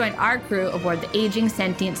if you joined our crew aboard the aging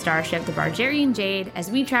sentient starship, the Bargerian Jade, as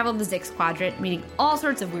we travel the Zix Quadrant, meeting all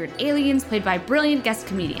sorts of weird aliens played by brilliant guest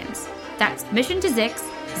comedians. That's Mission to Zix,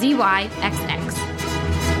 ZYXX.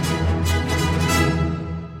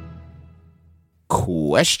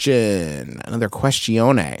 Question. Another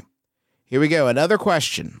questione. Here we go. Another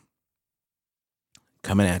question.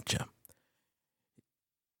 Coming at you.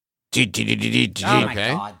 Oh my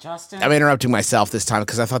God, Justin. I'm interrupting myself this time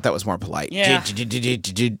because I thought that was more polite. Yeah.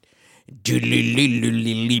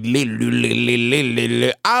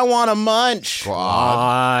 I want a munch.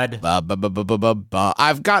 Squad.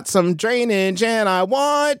 I've got some drainage and I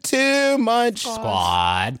want to munch.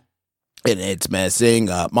 Squad. And it's messing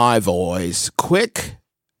up my voice. Quick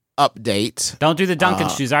update. Don't do the Duncan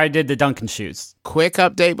shoes. I already did the Duncan shoes. Quick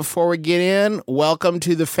update before we get in. Welcome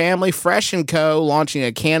to the family. Fresh & Co. launching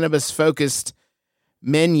a cannabis-focused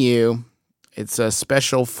menu. It's a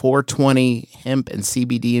special 420 hemp and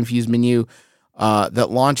CBD-infused menu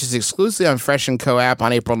that launches exclusively on Fresh & Co. app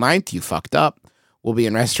on April 9th. You fucked up. We'll be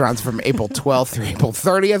in restaurants from April 12th through April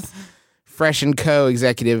 30th. Fresh & Co.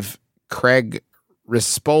 executive Craig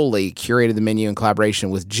Rispoli curated the menu in collaboration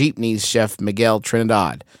with Jeepney's chef Miguel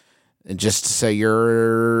Trinidad. And just so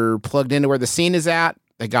you're plugged into where the scene is at,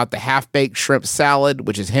 they got the half-baked shrimp salad,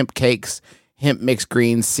 which is hemp cakes, hemp mixed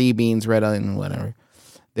greens, sea beans, red onion, whatever.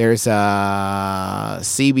 There's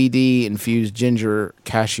CBD-infused ginger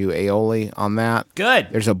cashew aioli on that. Good.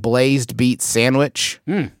 There's a glazed beet sandwich.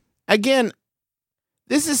 Again,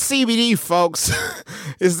 this is CBD, folks,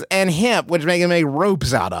 and hemp, which they can make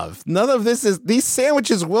ropes out of. None of this is. These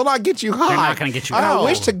sandwiches will not get you high. They're not going to get you high. I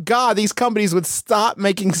wish to God these companies would stop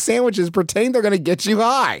making sandwiches pretending they're going to get you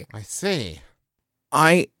high. I see.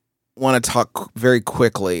 I want to talk very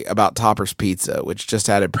quickly about Topper's Pizza, which just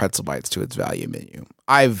added pretzel bites to its value menu.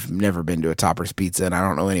 I've never been to a Topper's Pizza, and I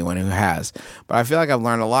don't know anyone who has, but I feel like I've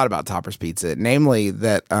learned a lot about Topper's Pizza, namely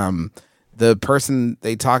that the person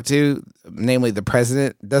they talk to, namely the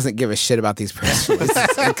president, doesn't give a shit about these press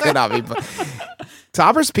releases. It could not be.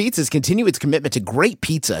 Topper's Pizzas continue its commitment to great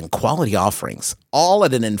pizza and quality offerings, all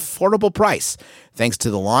at an affordable price, thanks to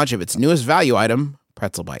the launch of its newest value item,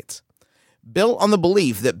 Pretzel Bites. Built on the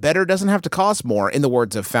belief that better doesn't have to cost more, in the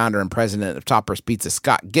words of founder and president of Topper's Pizza,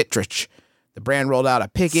 Scott Gittrich, the brand rolled out a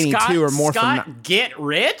pick any two or more Scott Get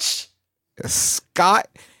Rich? Scott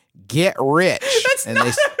Get Rich.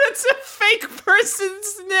 That's a fake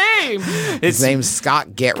person's name. His name's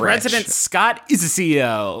Scott Get Rich. President Scott is a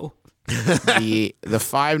CEO. The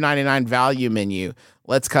 $5.99 value menu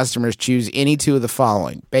lets customers choose any two of the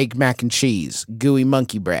following: baked mac and cheese, gooey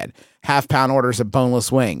monkey bread, half-pound orders of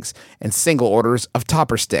boneless wings, and single orders of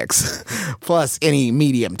topper sticks, plus any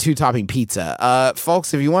medium two-topping pizza.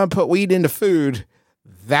 Folks, if you want to put weed into food,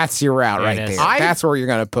 that's your route right there. That's where you're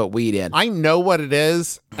going to put weed in. I know what it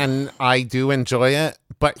is, and I do enjoy it,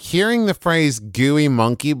 but hearing the phrase gooey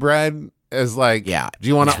monkey bread is like, yeah, do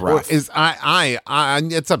you want to? It's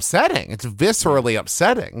upsetting. It's viscerally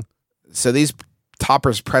upsetting. So these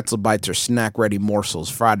Topper's pretzel bites are snack-ready morsels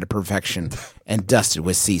fried to perfection and dusted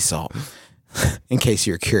with sea salt. In case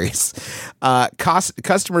you're curious,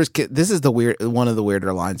 customers. This is one of the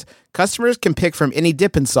weirder lines. Customers can pick from any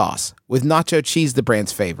dipping sauce, with nacho cheese the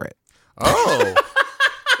brand's favorite. Oh,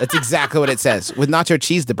 that's exactly what it says. With nacho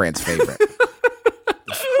cheese the brand's favorite.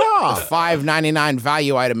 The $5.99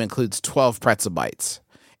 value item includes 12 pretzel bites,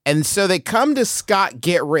 and so they come to Scott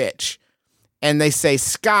Get Rich, and they say,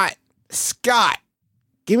 Scott,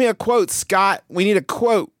 give me a quote, Scott. We need a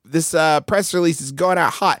quote. This press release is going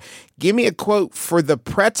out hot. Give me a quote for the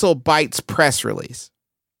Pretzel Bites press release.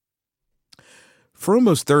 For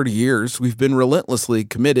almost 30 years, we've been relentlessly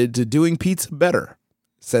committed to doing pizza better,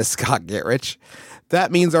 says Scott Get Rich.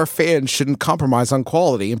 That means our fans shouldn't compromise on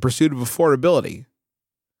quality in pursuit of affordability.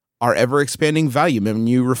 Our ever-expanding value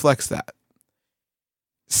menu reflects that.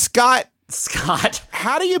 Scott,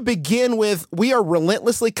 how do you begin with, we are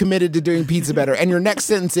relentlessly committed to doing pizza better, and your next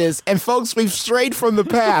sentence is, and folks, we've strayed from the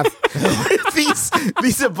path with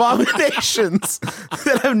these abominations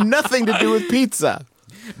that have nothing to do with pizza.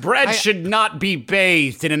 Bread should not be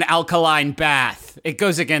bathed in an alkaline bath. It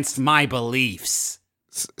goes against my beliefs.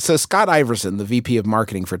 So Scott Iverson, the VP of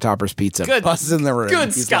marketing for Topper's Pizza, busts in the room. Good,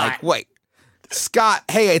 He's Scott. like, wait, Scott,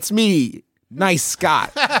 hey, it's me. Nice,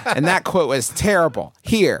 Scott. And that quote was terrible.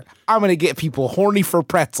 Here, I'm going to get people horny for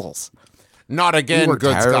pretzels. Not again,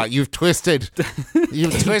 good Scott. You've twisted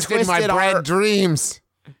my bread dreams.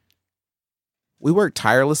 We work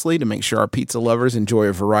tirelessly to make sure our pizza lovers enjoy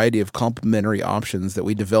a variety of complimentary options that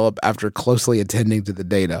we develop after closely attending to the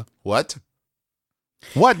data. What?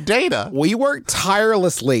 What data? We work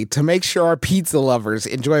tirelessly to make sure our pizza lovers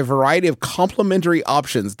enjoy a variety of complimentary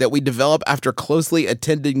options that we develop after closely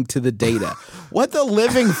attending to the data. What the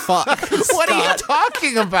living fuck? What are you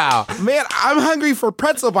talking about? Man, I'm hungry for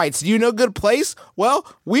pretzel bites. Do you know a good place? Well,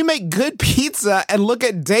 we make good pizza and look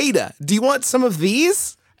at data. Do you want some of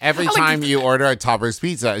these? Every time you order a Topper's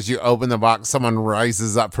Pizza, as you open the box, someone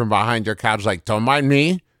rises up from behind your couch like, don't mind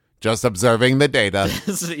me. Just observing the data.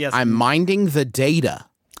 Yes. I'm minding the data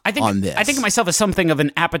on this. I think of myself as something of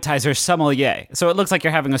an appetizer sommelier. So it looks like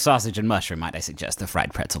you're having a sausage and mushroom, might I suggest, the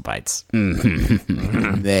fried pretzel bites.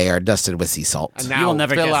 They are dusted with sea salt. And now you will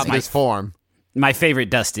never fill guess out this form. My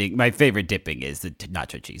favorite dipping is the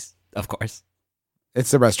nacho cheese, of course.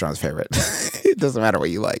 It's the restaurant's favorite. It doesn't matter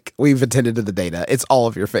what you like. We've attended to the data. It's all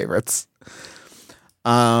of your favorites.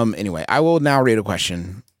 Anyway, I will now read a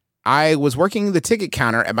question. I was working the ticket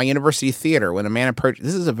counter at my university theater when a man approached.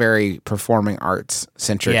 This is a very performing arts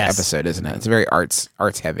centric episode, isn't it? It's very arts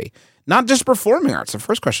heavy. Not just performing arts. The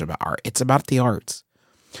first question about art. It's about the arts.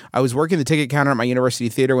 I was working the ticket counter at my university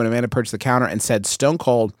theater when a man approached the counter and said, stone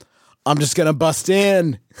cold, I'm just going to bust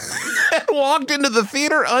in. And walked into the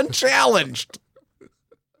theater unchallenged.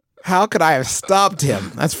 How could I have stopped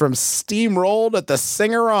him? That's from Steamrolled at the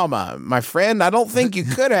Singerama. My friend, I don't think you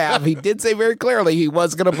could have. He did say very clearly he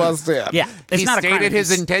was going to bust in. Yeah, it's He not a crime. stated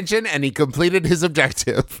his intention and he completed his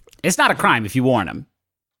objective. It's not a crime if you warn him.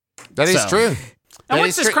 That is So- true. And That what's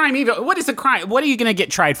is this true. crime even? What is the crime? What are you going to get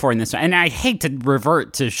tried for in this one? And I hate to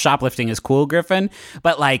revert to shoplifting as cool, Griffin,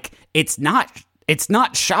 but like it's not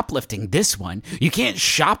shoplifting this one. You can't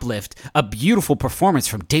shoplift a beautiful performance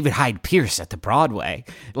from David Hyde Pierce at the Broadway.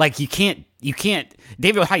 Like you can't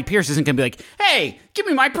David Hyde Pierce isn't going to be like, "Hey, give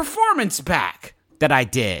me my performance back that I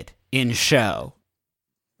did in show."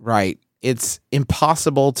 Right. It's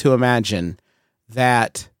impossible to imagine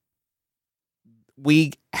that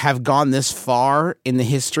we have gone this far in the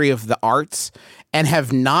history of the arts and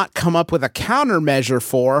have not come up with a countermeasure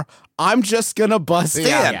for, I'm just going to bust in.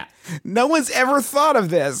 Yeah. No one's ever thought of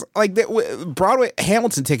this. Like Broadway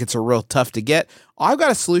Hamilton tickets are real tough to get. I've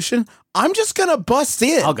got a solution. I'm just going to bust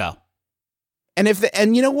in. I'll go.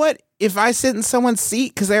 And you know what? If I sit in someone's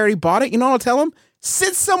seat because they already bought it, you know what I'll tell them?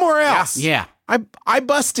 Sit somewhere else. Yeah. I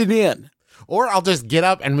busted in. Or I'll just get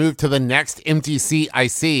up and move to the next empty seat I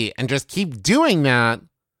see and just keep doing that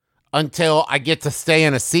until I get to stay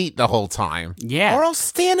in a seat the whole time. Yeah. Or I'll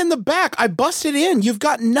stand in the back. I busted in. You've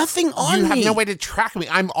got nothing on You me. have no way to track me.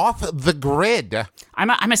 I'm off the grid.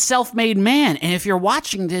 I'm a self-made man, and if you're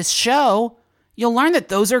watching this show, you'll learn that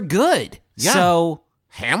those are good. Yeah. So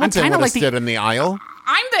Hamilton kinda would have like the- stood in the aisle.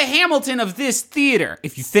 I'm the Hamilton of this theater,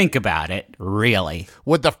 if you think about it, really.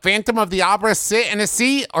 Would the Phantom of the Opera sit in a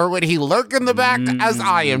seat, or would he lurk in the back as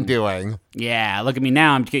I am doing? Yeah, look at me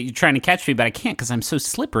now. You're trying to catch me, but I can't because I'm so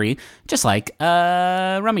slippery. Just like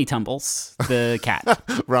Rummy Tumbles, the cat.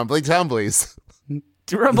 Rumbly tumblies.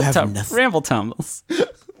 Ramble Tumbles.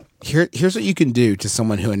 Here's what you can do to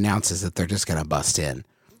someone who announces that they're just going to bust in.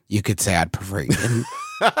 You could say, I'd prefer you.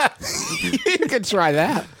 You could try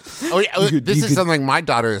that. Oh, yeah, this is something my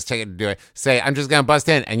daughter is taking to do it. Say, I'm just going to bust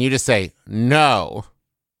in, and you just say, no.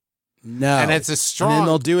 No. And it's a strong... And then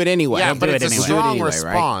they'll do it anyway. Yeah, but do it's it a anyway. strong Do it anyway,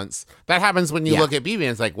 response. That happens when you Yeah. look at BB and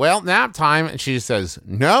it's like, well, nap time. And she just says,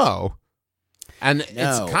 no. And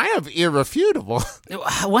No. it's kind of irrefutable.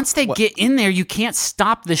 Once they get in there, you can't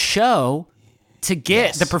stop the show to get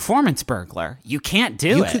Yes. the performance burglar. You can't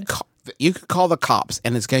do You it. could call the cops,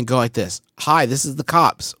 and it's going to go like this. Hi, this is the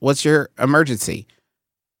cops. What's your emergency?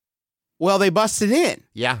 Well, they busted in.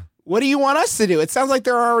 Yeah. What do you want us to do? It sounds like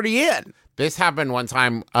they're already in. This happened one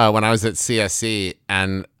time when I was at CSC,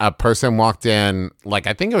 and a person walked in, like,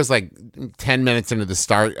 I think it was like 10 minutes into the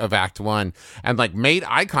start of Act 1, and like made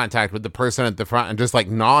eye contact with the person at the front and just like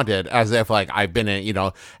nodded as if like I've been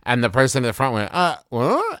in, and the person at the front went,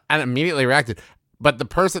 what? And immediately reacted. But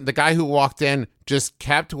the guy who walked in just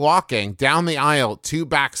kept walking down the aisle to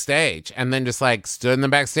backstage and then just like stood in the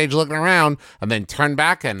backstage looking around and then turned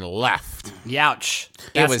back and left. Youch.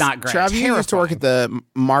 It That's was not great. Trav, you used to work at the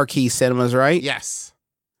Marquee Cinemas, right? Yes.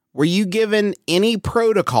 Were you given any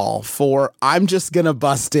protocol for, I'm just going to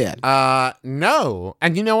bust in? No.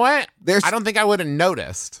 And you know what? There's- I don't think I would have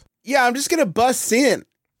noticed. Yeah, I'm just going to bust in.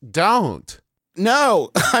 Don't.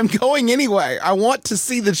 No, I'm going anyway. I want to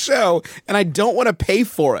see the show, and I don't want to pay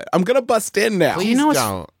for it. I'm going to bust in now. Please You know what's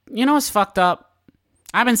don't. fucked up?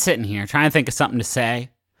 I've been sitting here trying to think of something to say,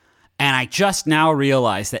 and I just now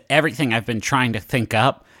realized that everything I've been trying to think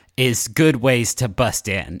up is good ways to bust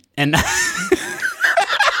in. And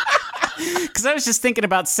because I was just thinking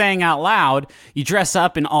about saying out loud, you dress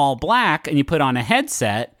up in all black and you put on a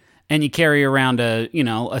headset and you carry around a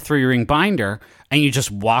 3-ring binder and you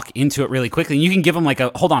just walk into it really quickly. And you can give them like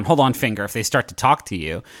a hold on finger if they start to talk to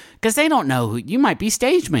you because they don't know who you might be.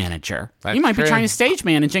 Stage manager. That's You might be true. trying to stage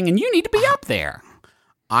managing and you need to be up there.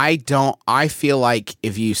 I feel like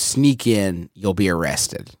if you sneak in, you'll be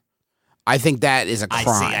arrested. I think that is a I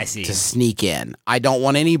crime see. to sneak in. I don't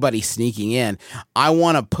want anybody sneaking in. I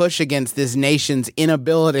want to push against this nation's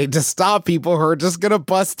inability to stop people who are just going to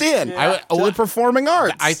bust in to the performing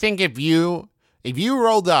arts. I think if you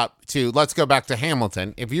rolled up to, let's go back to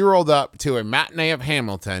Hamilton, if you rolled up to a matinee of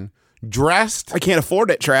Hamilton, dressed, I can't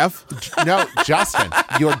afford it, Trev. no, Justin,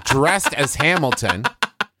 you're dressed as Hamilton,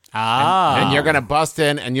 and you're going to bust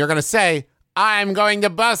in, and you're going to say, I'm going to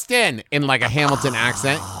bust in like a Hamilton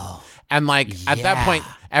accent. And like, at that point,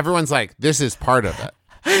 everyone's like, this is part of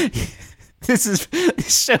it. This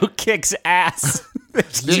show kicks ass.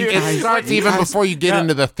 It starts even before you get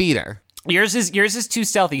into the theater. Yours is too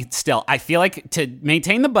stealthy still. I feel like to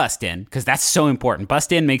maintain the bust in, because that's so important.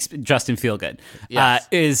 Bust in makes Justin feel good. Yes.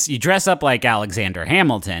 Is you dress up like Alexander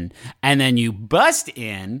Hamilton, and then you bust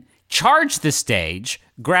in, charge the stage,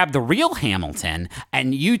 grab the real Hamilton,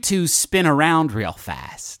 and you two spin around real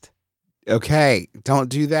fast. Okay, don't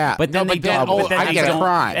do that. But then No, they but then- don't. oh, but then I they get a don't.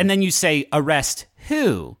 crime. And then you say arrest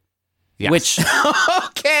who? Yes. Which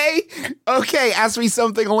Okay, ask me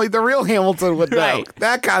something only the real Hamilton would know. Right.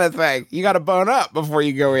 That kind of thing. You got to bone up before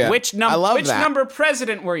you go in. which I love which that. number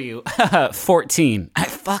president were you? 14.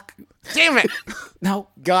 Fuck. Damn it. No.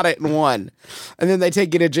 Got it in one. And then they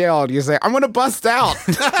take you to jail and you say, I'm going to bust out.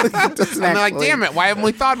 And they're like, damn it, why haven't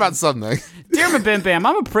we thought about something? Dear MBMBaM,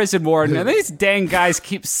 I'm a prison warden, and these dang guys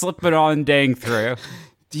keep slipping on dang through.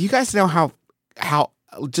 Do you guys know how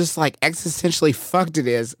just like existentially fucked it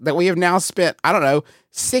is that we have now spent, I don't know,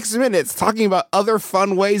 6 minutes talking about other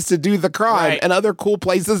fun ways to do the crime Right. and other cool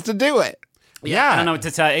places to do it? I don't know what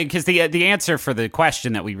to tell you, because the answer for the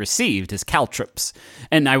question that we received is caltrops.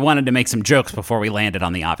 And I wanted to make some jokes before we landed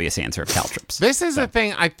on the obvious answer of caltrops. This is the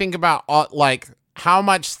thing I think about, like, how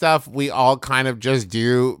much stuff we all kind of just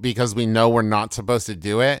do because we know we're not supposed to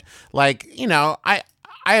do it. Like, you know, I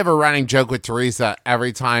have a running joke with Teresa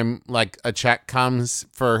every time, like, a check comes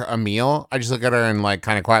for a meal. I just look at her and, like,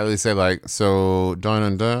 kind of quietly say, like, so, dine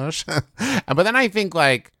and dash? But then I think,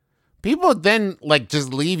 like, people then, like,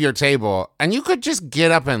 just leave your table, and you could just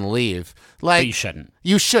get up and leave. Like, But you shouldn't.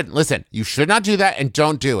 You shouldn't. Listen, you should not do that, and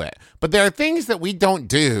don't do it. But there are things that we don't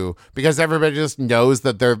do because everybody just knows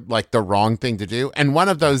that they're, like, the wrong thing to do. And one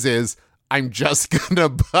of those is, I'm just gonna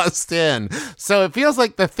bust in. So it feels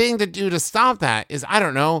like the thing to do to stop that is, I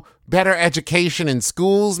don't know, better education in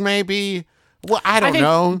schools, maybe. Well, I don't think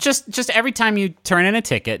know. Just every time you turn in a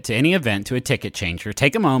ticket to any event to a ticket changer,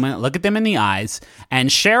 take a moment, look at them in the eyes,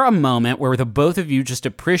 and share a moment where the both of you just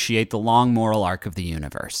appreciate the long moral arc of the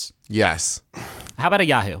universe. Yes. How about a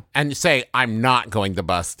Yahoo? And say, I'm not going to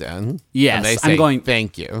bust in. Yes, and they say, I'm going.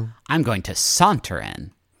 Thank you. I'm going to saunter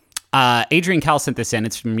in. Adrian Cal sent this in.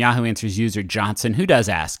 It's from Yahoo Answers user Johnson, who does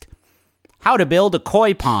ask, how to build a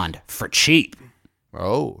koi pond for cheap.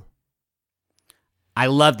 Oh. I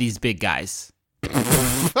love these big guys. This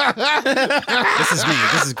is me.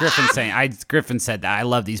 This is Griffin saying. Griffin said that. I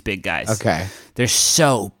love these big guys. Okay. They're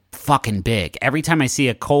so fucking big. Every time I see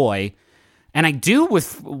a koi, and I do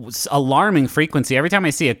with alarming frequency, every time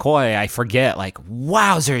I see a koi, I forget, like,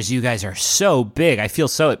 wowzers, you guys are so big. I feel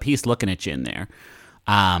so at peace looking at you in there.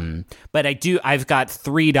 But I've got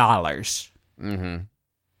 $3. Mm-hmm.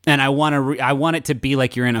 And I want it to be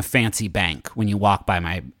like you're in a fancy bank when you walk by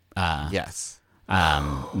my, Yes.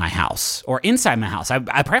 my house or inside my house.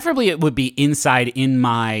 I preferably it would be inside in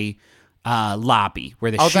my lobby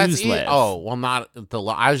where the shoes live. Oh, well, not the.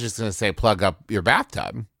 I was just gonna say, plug up your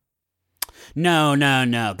bathtub. No,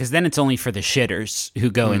 because then it's only for the shitters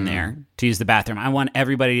who go in there to use the bathroom. I want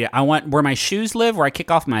everybody. I want where my shoes live, where I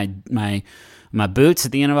kick off my boots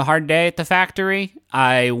at the end of a hard day at the factory.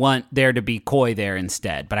 I want there to be koi there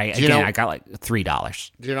instead. But I got like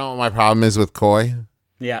 $3. Do you know what my problem is with koi?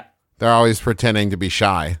 Yeah. They're always pretending to be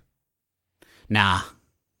shy. Nah.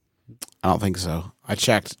 I don't think so. I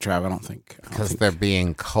checked, Trav. I don't think Because they're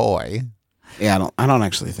being coy. Yeah, I don't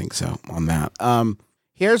actually think so on that.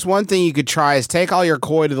 Here's one thing you could try is take all your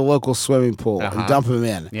koi to the local swimming pool and dump them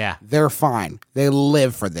in. Yeah. They're fine. They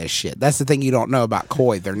live for this shit. That's the thing you don't know about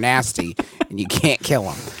koi. They're nasty and you can't kill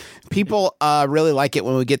them. People really like it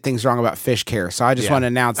when we get things wrong about fish care. So I just want to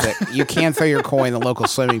announce that you can throw your koi in the local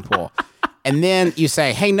swimming pool. And then you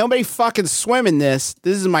say, hey, nobody fucking swim in this.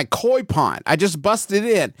 This is my koi pond. I just busted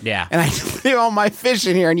in. Yeah. And I threw all my fish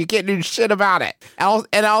in here and you can't do shit about it.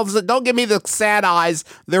 Don't give me the sad eyes.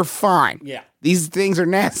 They're fine. Yeah. These things are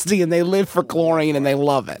nasty and they live for chlorine and they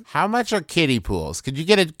love it. How much are kiddie pools? Could you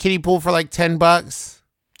get a kiddie pool for like $10?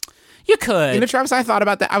 You could. You know, Travis, I thought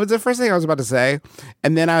about that. I was the first thing I was about to say.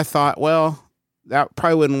 And then I thought, well, that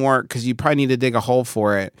probably wouldn't work because you probably need to dig a hole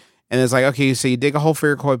for it. And it's like, okay, so you dig a hole for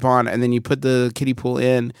your koi pond and then you put the kiddie pool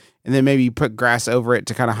in and then maybe you put grass over it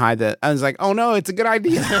to kind of hide the. I was like, oh no, it's a good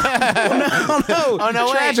idea. Oh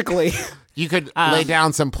no, tragically. You could lay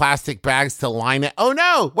down some plastic bags to line it. Oh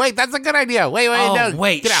no, wait, that's a good idea. Wait, no,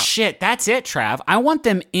 wait, get out. shit, that's it, Trav. I want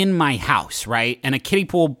them in my house, right? And a kiddie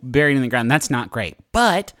pool buried in the ground, that's not great.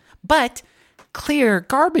 But clear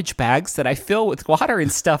garbage bags that I fill with water and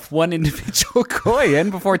stuff one individual koi in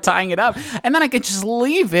before tying it up. And then I could just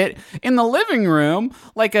leave it in the living room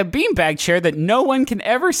like a beanbag chair that no one can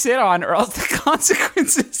ever sit on or else the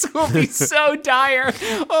consequences will be so dire.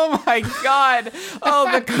 Oh my God. Oh,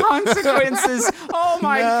 the consequences. Oh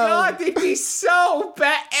my God. They'd be so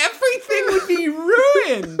bad. Everything would be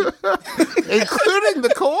ruined. Including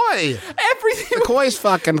the koi. Everything. The koi's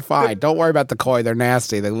fucking fine. Don't worry about the koi. They're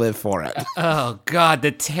nasty. They live for it. Oh, God,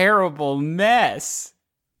 the terrible mess.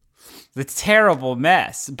 The terrible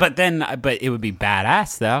mess. But it would be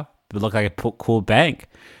badass, though. It would look like a cool bank.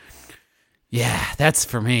 Yeah, that's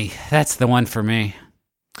for me. That's the one for me.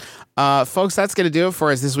 Folks, that's going to do it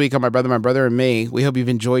for us this week on My Brother, and Me. We hope you've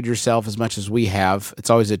enjoyed yourself as much as we have. It's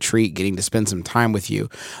always a treat getting to spend some time with you.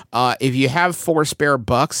 If you have $4 spare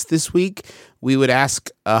this week, we would ask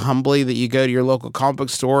humbly that you go to your local comic book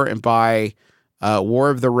store and buy War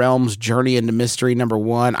of the Realms Journey into Mystery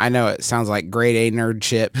 #1. I know it sounds like grade A nerd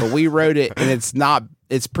shit, but we wrote it, and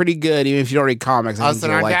it's pretty good, even if you don't read comics. I think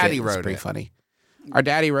you'll like it. It's pretty funny. Our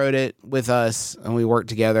daddy wrote it with us, and we worked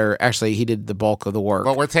together. Actually, he did the bulk of the work.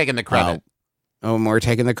 But we're taking the credit. We're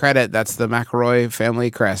taking the credit. That's the McElroy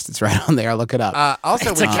family crest. It's right on there. Look it up.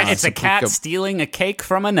 Also, It's a cat stealing a cake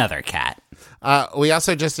from another cat. We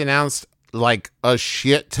also just announced like a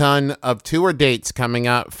shit ton of tour dates coming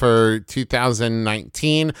up for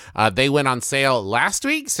 2019. They went on sale last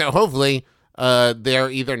week, so hopefully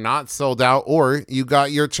they're either not sold out or you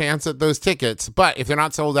got your chance at those tickets. But if they're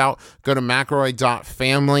not sold out, go to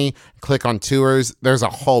McElroy.family, click on tours. There's a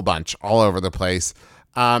whole bunch all over the place.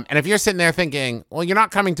 And if you're sitting there thinking, well, you're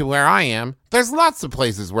not coming to where I am, there's lots of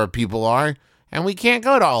places where people are, and we can't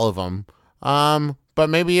go to all of them. But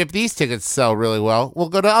maybe if these tickets sell really well, we'll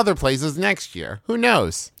go to other places next year. Who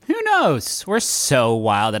knows? Who knows? We're so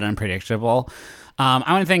wild and unpredictable.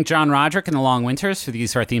 I want to thank John Roderick and the Long Winters for the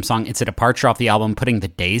use of our theme song, It's a Departure, off the album Putting the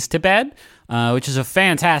Days to Bed, which is a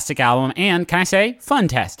fantastic album, and, can I say,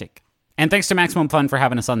 fun-tastic. And thanks to Maximum Fun for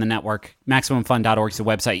having us on the network. MaximumFun.org is the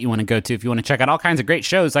website you want to go to if you want to check out all kinds of great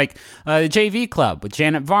shows like the JV Club with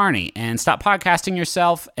Janet Varney, and Stop Podcasting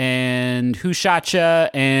Yourself, and Who Shot Ya,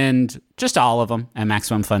 and just all of them at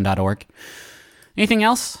MaximumFun.org. Anything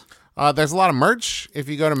else? There's a lot of merch. If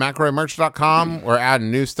you go to McElroyMerch.com, we're adding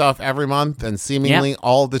new stuff every month and seemingly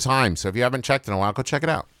all the time. So if you haven't checked in a while, go check it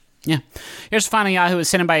out. Yeah. Here's final Yahoo. It's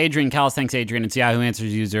sent in by Adrian Callis. Thanks, Adrian. It's Yahoo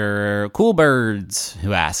Answers user Coolbirds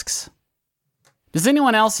who asks, does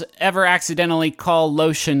anyone else ever accidentally call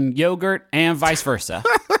lotion yogurt and vice versa?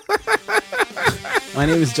 My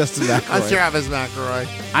name is Justin McElroy. I'm Travis McElroy.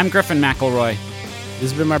 I'm Griffin McElroy. This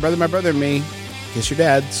has been My Brother, and Me. Kiss your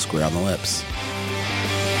dad square on the lips.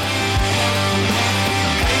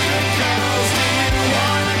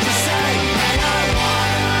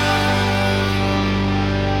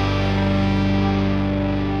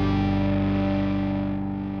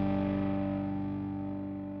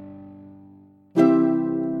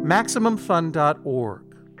 MaximumFun.org.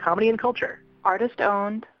 Comedy and culture. Artist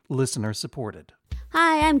owned. Listener supported.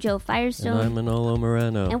 Hi, I'm Joe Firestone. And I'm Manolo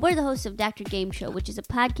Moreno. And we're the hosts of Dr. Game Show, which is a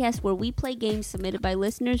podcast where we play games submitted by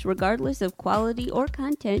listeners regardless of quality or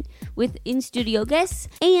content, with in-studio guests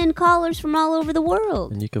and callers from all over the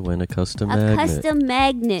world. And you can win a custom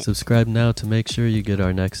magnet. Subscribe now to make sure you get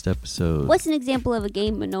our next episode. What's an example of a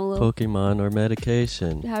game, Manolo? Pokemon or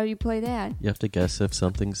medication. How do you play that? You have to guess if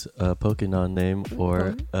something's a Pokemon name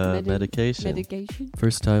or medication.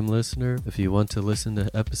 First time listener, if you want to listen to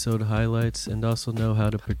episode highlights and also know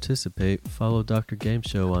how to participate, follow Dr. Game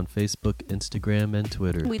Show on Facebook, Instagram, and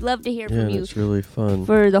Twitter. We'd love to hear from you. Yeah, it's really fun.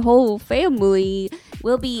 For the whole family.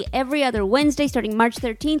 We'll be every other Wednesday starting March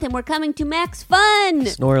 13th, and we're coming to Max Fun!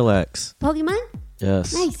 Snorlax. Pokemon?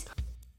 Yes. Nice.